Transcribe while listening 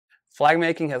Flag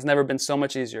making has never been so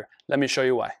much easier. Let me show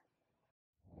you why.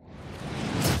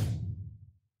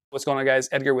 What's going on, guys?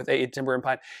 Edgar with AE Timber and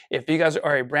Pine. If you guys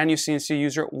are a brand new CNC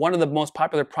user, one of the most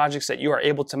popular projects that you are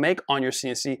able to make on your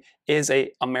CNC is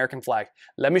a American flag.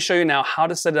 Let me show you now how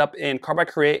to set it up in Carbide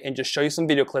Create and just show you some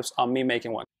video clips on me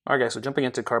making one. All right, guys, so jumping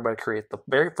into Carbide Create, the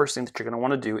very first thing that you're going to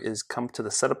want to do is come to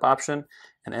the setup option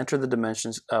and enter the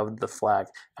dimensions of the flag,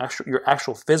 your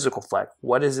actual physical flag.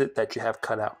 What is it that you have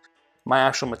cut out? My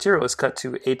actual material is cut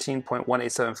to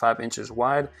 18.1875 inches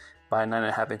wide by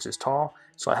 9.5 inches tall.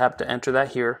 So I have to enter that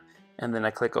here, and then I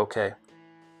click OK.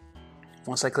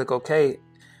 Once I click OK,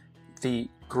 the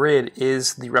grid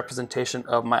is the representation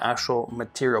of my actual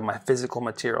material, my physical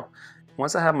material.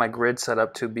 Once I have my grid set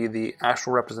up to be the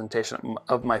actual representation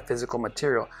of my physical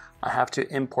material, I have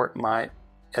to import my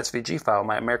SVG file,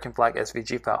 my American Flag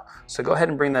SVG file. So go ahead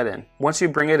and bring that in. Once you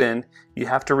bring it in, you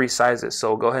have to resize it.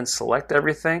 So go ahead and select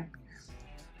everything,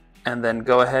 and then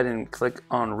go ahead and click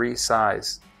on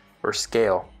resize or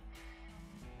scale.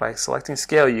 By selecting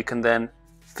scale, you can then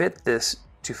fit this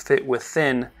to fit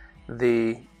within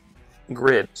the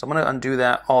grid. So I'm going to undo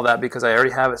all that because I already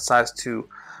have it sized to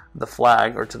the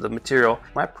flag or to the material.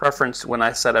 My preference when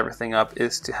I set everything up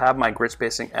is to have my grid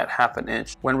spacing at 1/2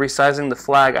 inch. When resizing the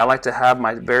flag, I like to have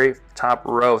my very top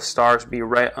row of stars be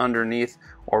right underneath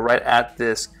or right at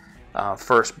this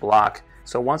first block.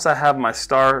 So once I have my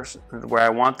stars where I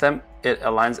want them, it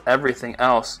aligns everything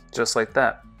else just like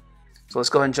that. So let's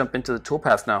go ahead and jump into the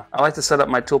toolpath now. I like to set up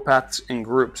my toolpaths in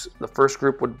groups. The first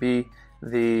group would be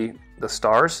the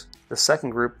stars. The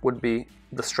second group would be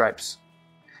the stripes.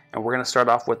 And we're going to start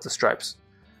off with the stripes.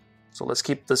 So let's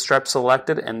keep the stripes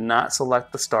selected and not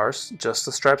select the stars, just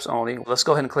the stripes only. Let's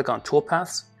go ahead and click on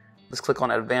toolpaths. Let's click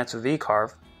on advanced V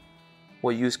carve.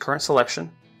 We'll use current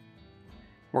selection.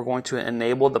 We're going to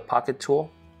enable the pocket tool.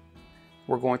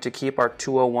 We're going to keep our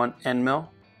 201 end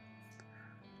mill.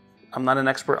 I'm not an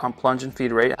expert on plunge and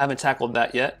feed rate. I haven't tackled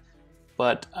that yet,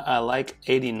 but I like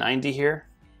 80-90 here.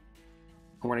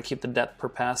 We're going to keep the depth per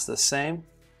pass the same,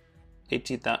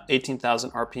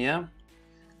 18,000 RPM.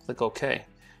 Click OK.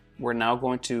 We're now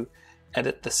going to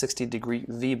edit the 60-degree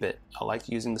V-bit. I like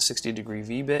using the 60-degree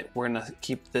V-bit. We're going to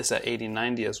keep this at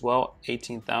 80-90 as well,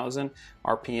 18,000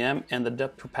 RPM, and the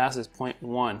depth per pass is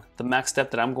 0.1. The max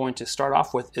depth that I'm going to start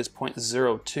off with is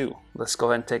 0.02. Let's go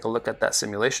ahead and take a look at that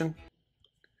simulation.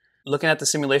 Looking at the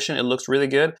simulation, it looks really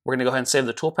good. We're going to go ahead and save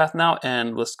the toolpath now,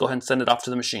 and let's go ahead and send it off to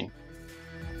the machine.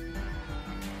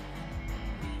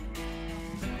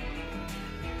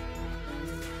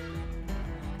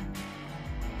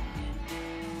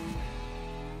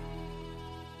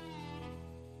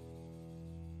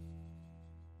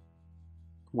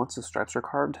 Once the stripes are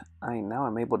carved, now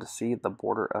I'm able to see the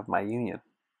border of my union.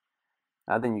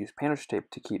 I then use painter's tape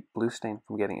to keep blue stain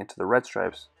from getting into the red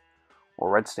stripes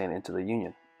or red stain into the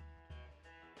union.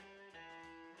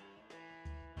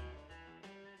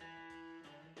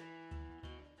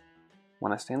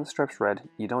 When I stain the stripes red,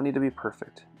 you don't need to be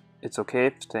perfect. It's okay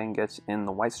if stain gets in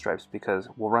the white stripes because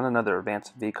we'll run another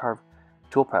advanced V-carve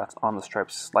toolpath on the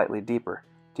stripes slightly deeper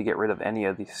to get rid of any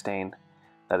of the stain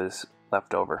that is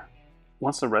left over.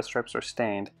 Once the red stripes are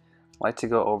stained, I like to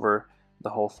go over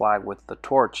the whole flag with the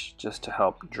torch just to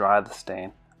help dry the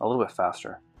stain a little bit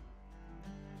faster.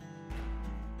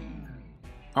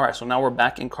 Alright, so now we're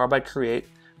back in Carbide Create.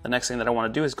 The next thing that I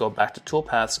want to do is go back to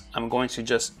toolpaths. I'm going to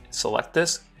just select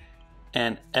this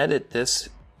and edit this,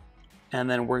 and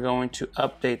then we're going to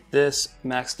update this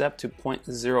max depth to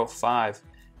 0.05.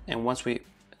 And once we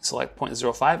select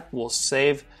 0.05, we'll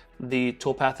save the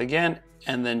toolpath again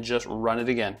and then just run it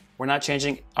again. We're not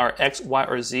changing our X, Y,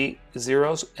 or Z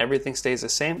zeros. Everything stays the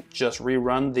same. Just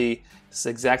rerun the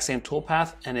exact same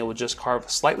toolpath and it will just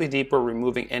carve slightly deeper,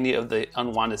 removing any of the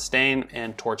unwanted stain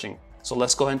and torching. So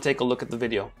let's go ahead and take a look at the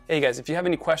video. Hey guys, if you have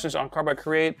any questions on Carbide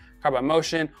Create, Carbide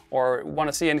Motion, or want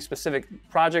to see any specific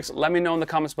projects, let me know in the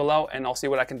comments below and I'll see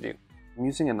what I can do. I'm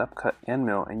using an upcut end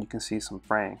mill and you can see some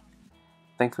fraying.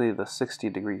 Thankfully the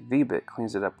 60-degree V-bit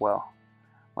cleans it up well.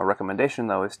 My recommendation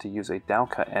though is to use a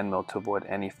downcut end mill to avoid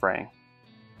any fraying.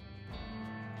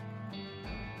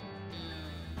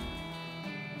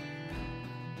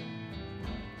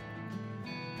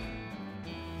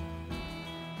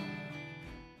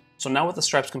 So now with the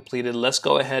stripes completed, let's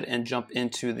go ahead and jump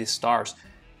into the stars.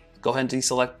 Go ahead and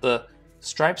deselect the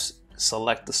stripes,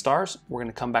 select the stars. We're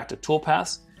going to come back to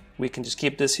toolpaths. We can just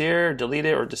keep this here, delete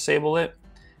it or disable it.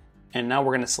 And now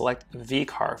we're going to select V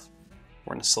carve.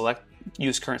 We're going to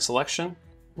use current selection.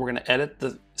 We're going to edit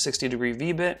the 60-degree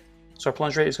V-bit. So our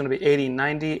plunge rate is going to be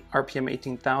 80-90, RPM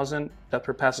 18,000, depth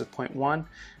per pass is 0.1.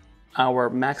 Our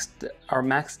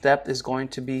max depth is going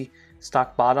to be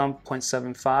stock bottom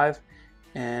 0.75,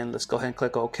 and let's go ahead and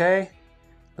click OK.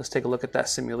 Let's take a look at that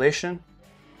simulation.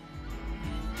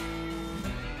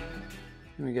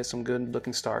 And we get some good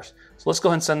looking stars. So let's go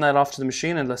ahead and send that off to the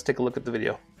machine and let's take a look at the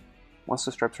video. Once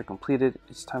the stripes are completed,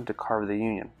 it's time to carve the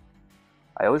union.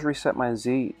 I always reset my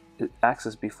Z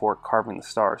axis before carving the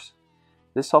stars.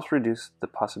 This helps reduce the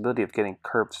possibility of getting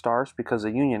curved stars because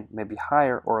the union may be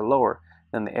higher or lower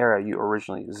than the area you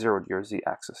originally zeroed your Z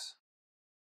axis.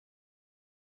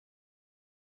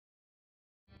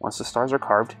 Once the stars are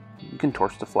carved, you can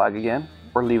torch the flag again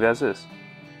or leave as is.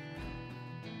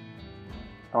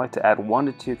 I like to add 1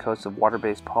 to 2 coats of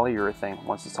water-based polyurethane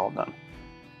once it's all done.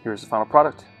 Here's the final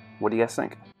product. What do you guys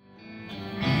think?